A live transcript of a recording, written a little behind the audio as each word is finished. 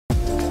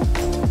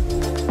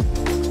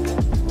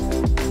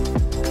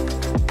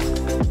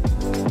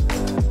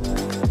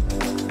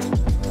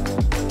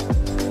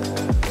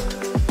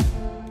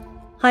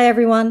Hi,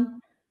 everyone.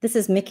 This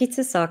is Miki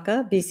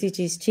Tsusaka,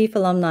 BCG's Chief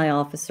Alumni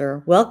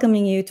Officer,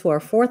 welcoming you to our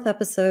fourth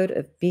episode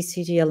of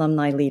BCG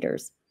Alumni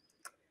Leaders.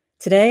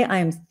 Today, I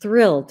am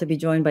thrilled to be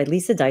joined by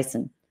Lisa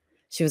Dyson.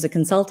 She was a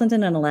consultant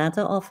in an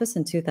Atlanta office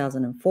in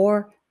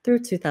 2004 through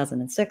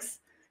 2006.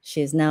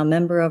 She is now a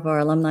member of our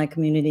alumni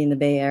community in the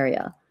Bay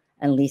Area,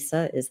 and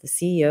Lisa is the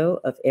CEO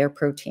of Air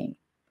Protein.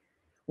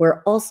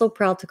 We're also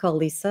proud to call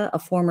Lisa a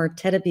former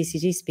TED at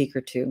BCG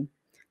speaker too.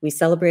 We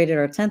celebrated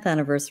our 10th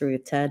anniversary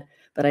with TED,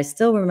 but I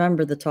still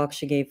remember the talk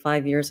she gave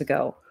 5 years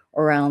ago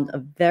around a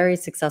very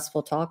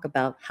successful talk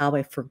about how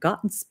a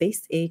forgotten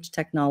space-age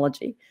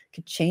technology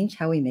could change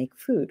how we make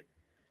food.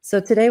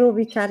 So today we'll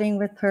be chatting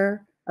with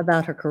her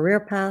about her career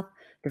path,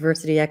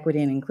 diversity,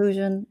 equity, and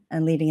inclusion,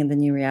 and leading in the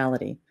new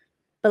reality.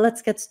 But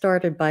let's get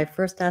started by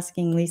first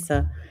asking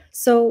Lisa,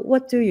 so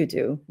what do you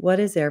do? What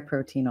is Air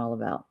Protein all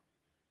about?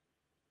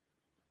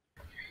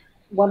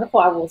 Wonderful.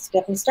 I will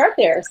definitely start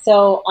there.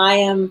 So I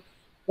am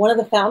one of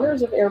the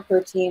founders of Air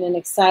Protein and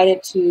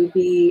excited to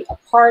be a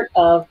part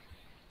of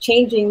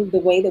changing the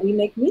way that we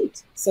make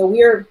meat. So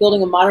we are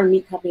building a modern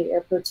meat company at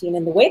Air Protein,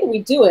 and the way that we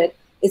do it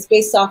is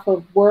based off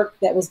of work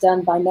that was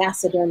done by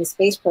NASA during the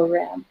space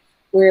program,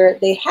 where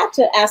they had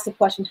to ask the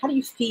question, how do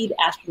you feed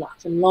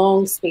astronauts in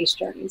long space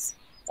journeys?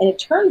 And it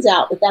turns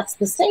out that that's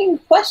the same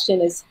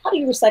question as how do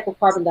you recycle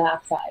carbon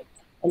dioxide?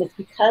 And it's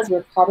because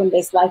we're a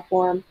carbon-based life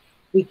form.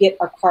 We get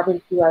our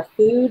carbon through our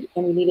food,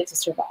 and we need it to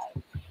survive.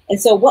 And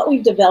so what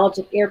we've developed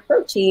at Air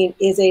Protein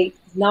is a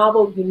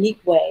novel,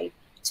 unique way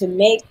to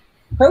make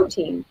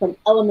protein from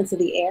elements of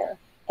the air.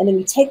 And then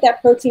we take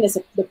that protein,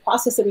 the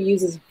process that we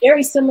use is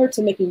very similar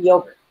to making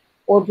yogurt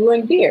or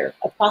brewing beer,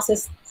 a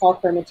process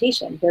called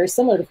fermentation, very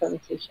similar to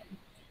fermentation.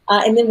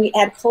 And then we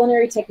add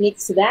culinary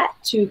techniques to that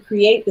to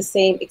create the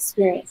same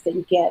experience that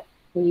you get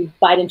when you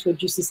bite into a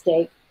juicy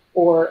steak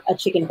or a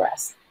chicken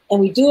breast. And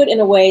we do it in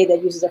a way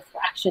that uses a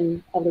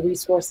fraction of the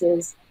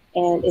resources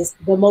and is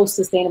the most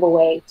sustainable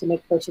way to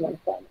make protein on the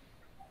planet.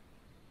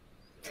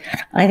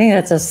 I think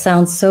that just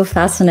sounds so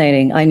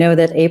fascinating. I know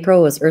that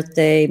April was Earth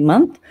Day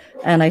month,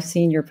 and I've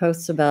seen your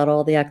posts about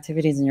all the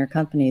activities in your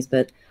companies,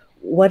 but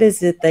what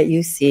is it that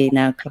you see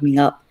now coming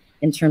up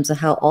in terms of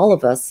how all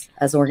of us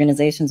as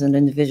organizations and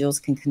individuals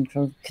can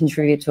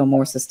contribute to a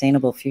more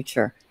sustainable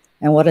future?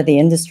 And what are the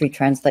industry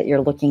trends that you're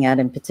looking at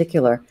in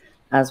particular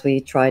as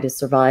we try to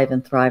survive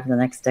and thrive in the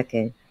next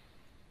decade?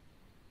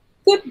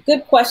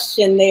 Good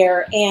question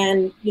there.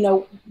 And, you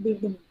know,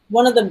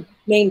 one of the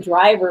main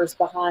drivers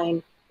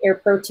behind Air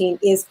Protein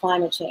is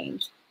climate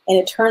change. And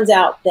it turns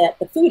out that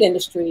the food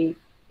industry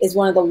is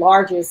one of the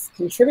largest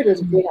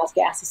contributors of greenhouse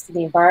gases to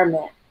the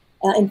environment.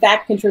 In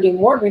fact, contributing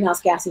more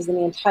greenhouse gases than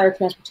the entire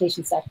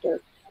transportation sector.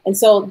 And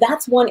so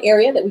that's one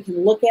area that we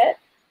can look at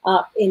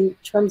in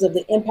terms of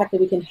the impact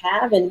that we can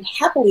have. And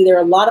happily, there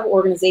are a lot of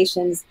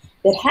organizations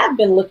that have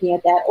been looking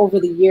at that over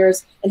the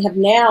years and have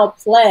now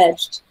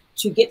pledged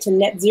to get to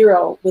net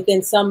zero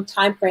within some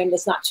time frame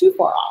that's not too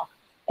far off.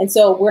 And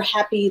so we're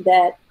happy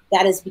that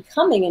that is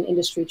becoming an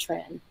industry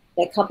trend,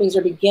 that companies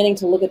are beginning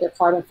to look at their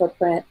carbon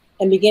footprint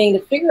and beginning to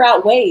figure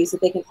out ways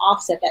that they can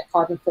offset that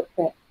carbon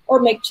footprint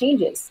or make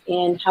changes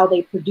in how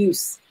they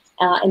produce.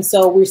 And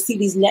so we see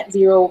these net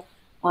zero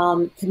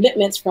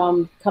commitments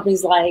from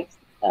companies like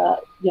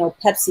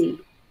Pepsi,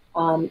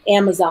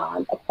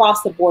 Amazon,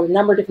 across the board, a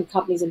number of different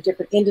companies in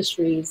different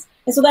industries.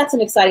 And so that's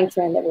an exciting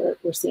trend that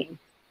we're seeing.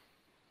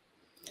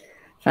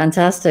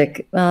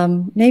 Fantastic.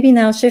 Maybe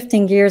now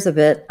shifting gears a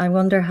bit, I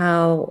wonder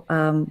how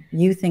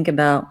you think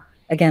about,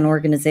 again,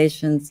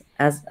 organizations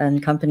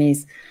and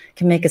companies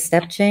can make a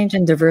step change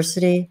in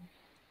diversity,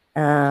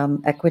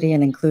 equity,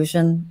 and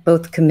inclusion,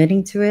 both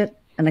committing to it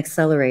and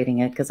accelerating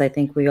it, because I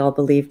think we all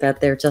believe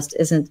that there just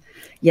isn't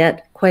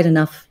yet quite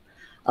enough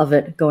of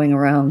it going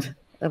around.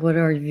 What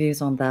are your views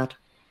on that?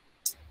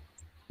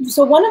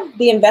 So one of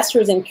the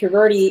investors in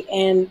Cuverty,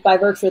 and by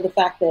virtue of the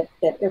fact that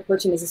Air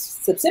Protein is a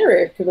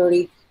subsidiary of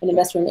Cuverty, an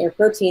investor in Air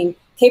Protein,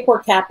 Capor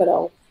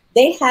Capital,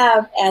 they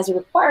have as a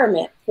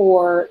requirement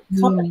for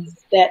companies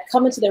that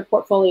come into their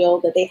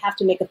portfolio that they have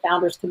to make a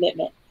founder's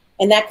commitment.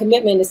 And that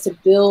commitment is to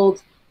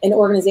build an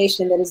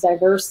organization that is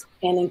diverse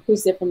and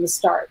inclusive from the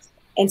start.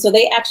 And so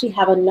they actually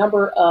have a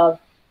number of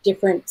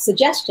different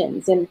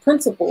suggestions and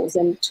principles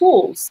and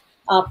tools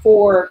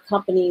for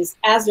companies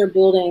as they're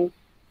building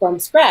from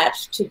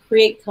scratch to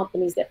create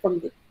companies that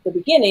from the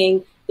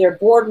beginning, their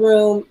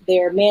boardroom,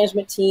 their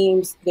management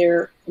teams,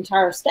 their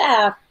entire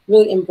staff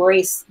really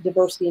embrace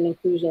diversity and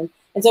inclusion.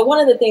 And so one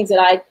of the things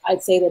that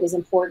I'd say that is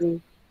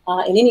important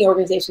in any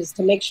organization is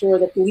to make sure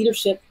that the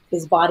leadership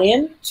is bought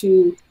in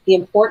to the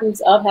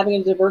importance of having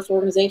a diverse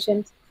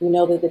organization. We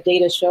know that the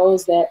data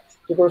shows that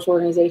diverse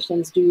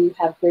organizations do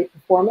have great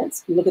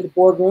performance. You look at the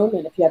boardroom,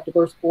 and if you have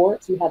diverse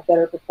boards, you have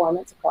better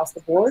performance across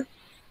the board.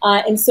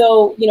 And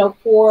so, you know,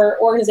 for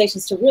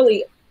organizations to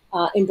really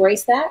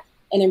embrace that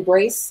and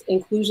embrace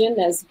inclusion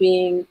as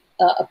being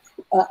a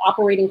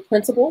operating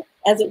principle,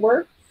 as it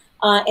were,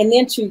 and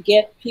then to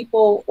get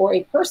people or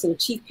a person,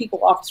 chief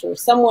people officer,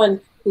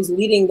 someone who's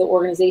leading the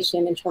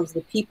organization in terms of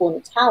the people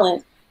and the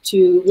talent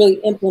to really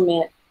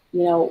implement,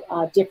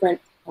 different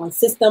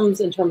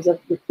systems in terms of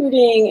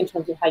recruiting, in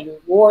terms of how you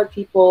reward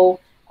people,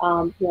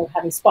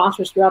 having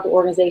sponsors throughout the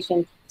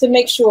organization to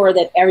make sure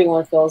that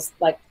everyone feels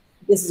like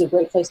this is a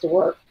great place to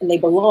work and they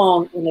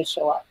belong when they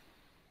show up.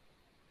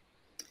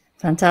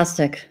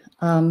 Fantastic.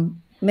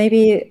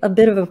 Maybe a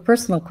bit of a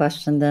personal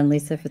question then,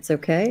 Lisa, if it's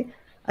okay.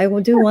 I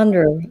do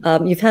wonder,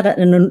 you've had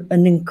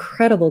an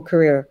incredible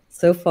career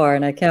so far,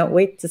 and I can't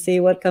wait to see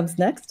what comes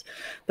next.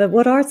 But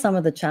what are some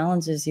of the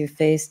challenges you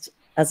faced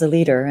as a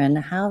leader, and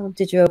how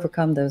did you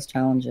overcome those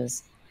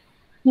challenges?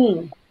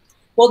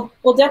 Well,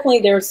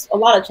 definitely there's a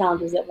lot of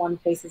challenges that one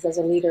faces as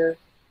a leader.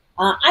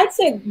 I'd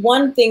say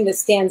one thing that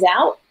stands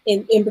out,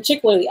 in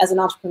particularly as an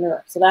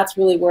entrepreneur, so that's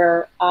really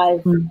where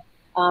I've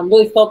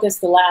really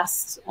focused the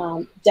last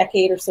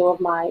decade or so of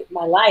my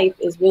life,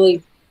 is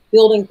really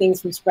building things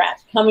from scratch,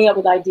 coming up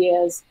with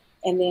ideas,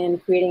 and then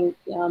creating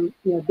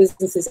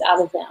businesses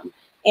out of them.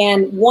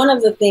 And one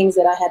of the things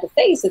that I had to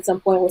face at some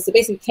point was to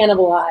basically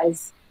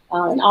cannibalize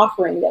an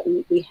offering that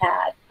we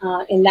had.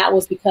 And that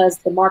was because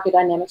the market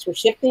dynamics were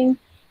shifting,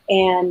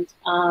 and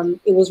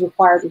it was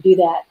required to do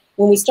that.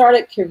 When we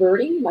started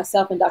Cureverty,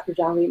 myself and Dr.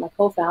 John Reed, my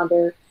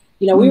co-founder,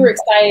 we were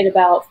excited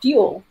about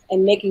fuel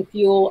and making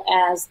fuel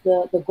as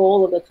the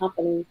goal of the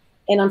company.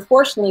 And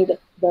unfortunately,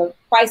 the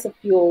price of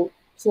fuel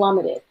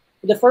plummeted.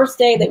 The first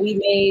day that we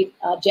made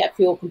a jet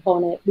fuel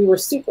component, we were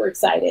super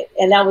excited.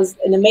 And that was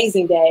an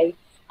amazing day.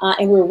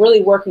 And we were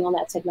really working on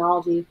that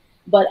technology.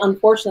 But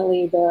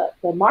unfortunately,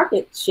 the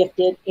market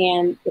shifted,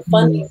 and the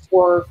funding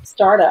for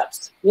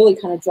startups really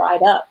kind of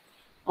dried up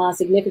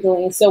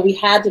significantly. And so we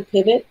had to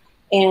pivot,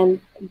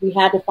 and we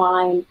had to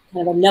find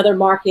kind of another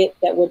market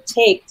that would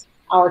take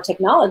our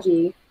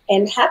technology.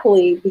 And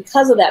happily,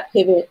 because of that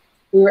pivot,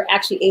 we were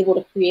actually able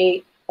to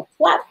create a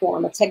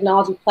platform, a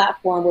technology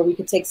platform, where we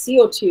could take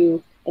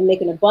CO2 and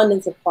make an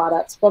abundance of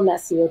products from that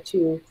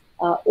CO2,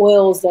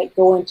 oils that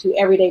go into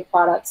everyday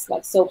products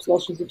like soaps,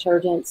 lotions,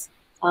 detergents,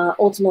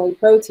 ultimately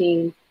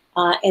protein.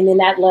 And then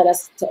that led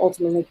us to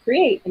ultimately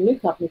create a new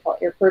company called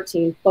Air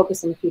Protein,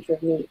 focused on the future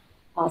of meat.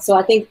 So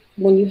I think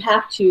when you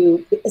have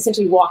to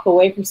essentially walk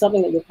away from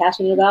something that you're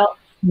passionate about,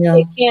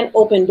 it can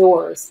open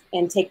doors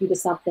and take you to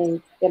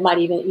something that might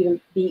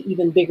even be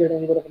even bigger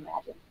than you would have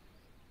imagined.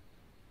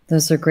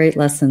 Those are great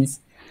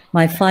lessons.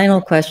 My final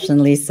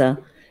question, Lisa,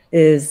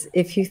 is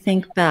if you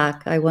think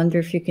back, I wonder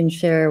if you can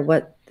share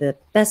what the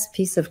best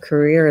piece of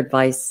career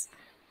advice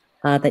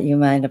that you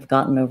might have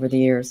gotten over the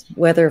years,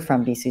 whether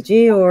from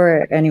BCG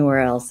or anywhere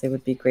else. It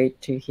would be great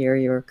to hear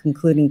your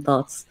concluding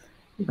thoughts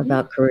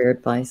about career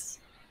advice.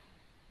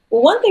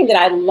 Well, one thing that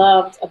I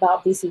loved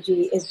about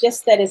BCG is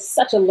just that it's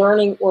such a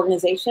learning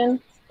organization.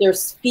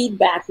 There's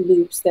feedback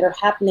loops that are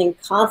happening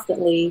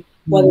constantly,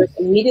 whether it's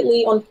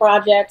immediately on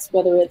projects,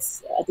 whether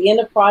it's at the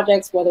end of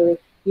projects, whether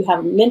you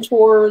have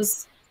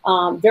mentors,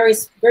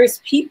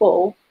 various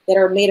people that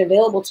are made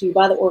available to you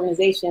by the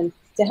organization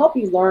to help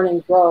you learn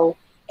and grow.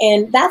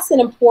 And that's an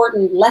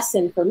important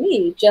lesson for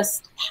me,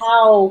 just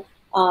how,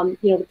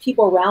 the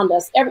people around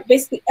us,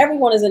 basically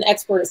everyone is an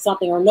expert at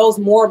something or knows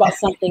more about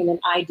something than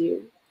I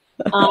do.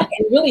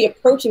 And really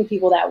approaching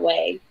people that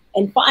way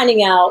and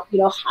finding out,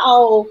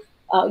 how,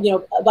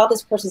 about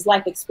this person's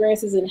life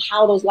experiences and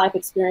how those life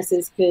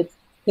experiences could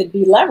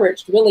be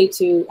leveraged really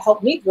to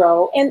help me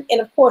grow. And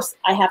of course,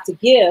 I have to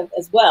give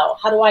as well.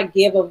 How do I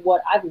give of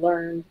what I've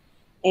learned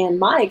and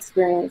my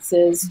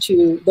experiences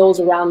to those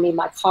around me,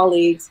 my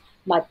colleagues,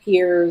 my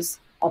peers,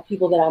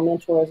 people that I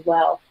mentor as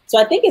well. So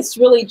I think it's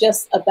really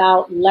just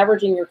about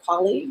leveraging your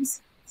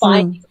colleagues,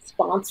 finding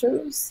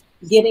sponsors,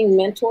 getting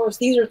mentors.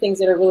 These are things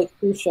that are really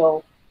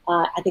crucial,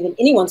 I think, in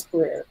anyone's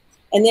career.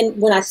 And then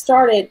when I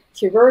started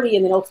Cureverty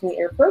and then ultimately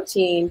Air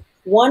Protein,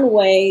 one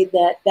way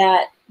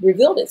that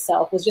revealed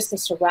itself was just to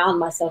surround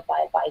myself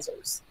by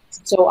advisors.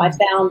 So I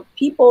found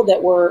people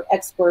that were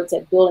experts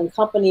at building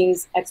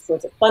companies,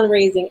 experts at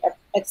fundraising,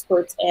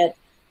 experts at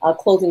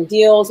closing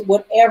deals,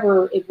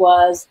 whatever it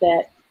was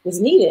that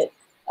was needed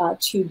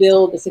to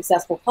build a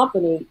successful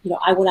company.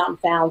 I went out and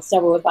found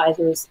several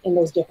advisors in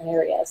those different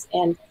areas.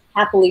 And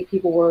happily,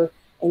 people were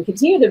and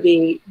continue to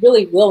be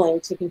really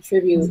willing to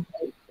contribute,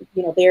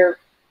 their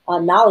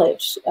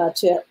knowledge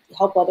to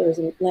help others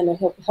and lend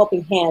a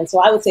helping hand.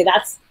 So I would say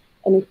that's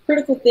a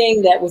critical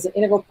thing that was an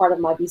integral part of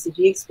my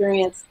BCG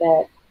experience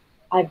that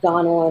I've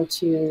gone on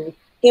to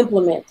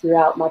implement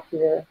throughout my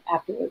career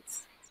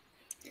afterwards.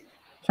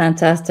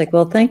 Fantastic.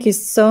 Well, thank you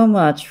so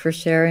much for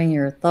sharing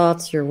your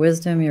thoughts, your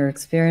wisdom, your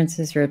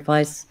experiences, your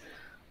advice.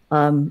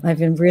 I've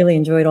really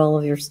enjoyed all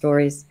of your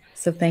stories.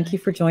 So thank you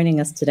for joining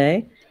us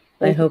today.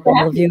 I hope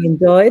all of you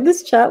enjoyed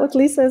this chat with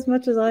Lisa as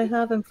much as I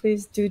have, and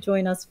please do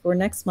join us for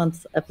next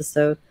month's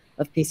episode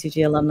of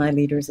BCG Alumni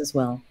Leaders as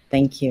well.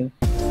 Thank you.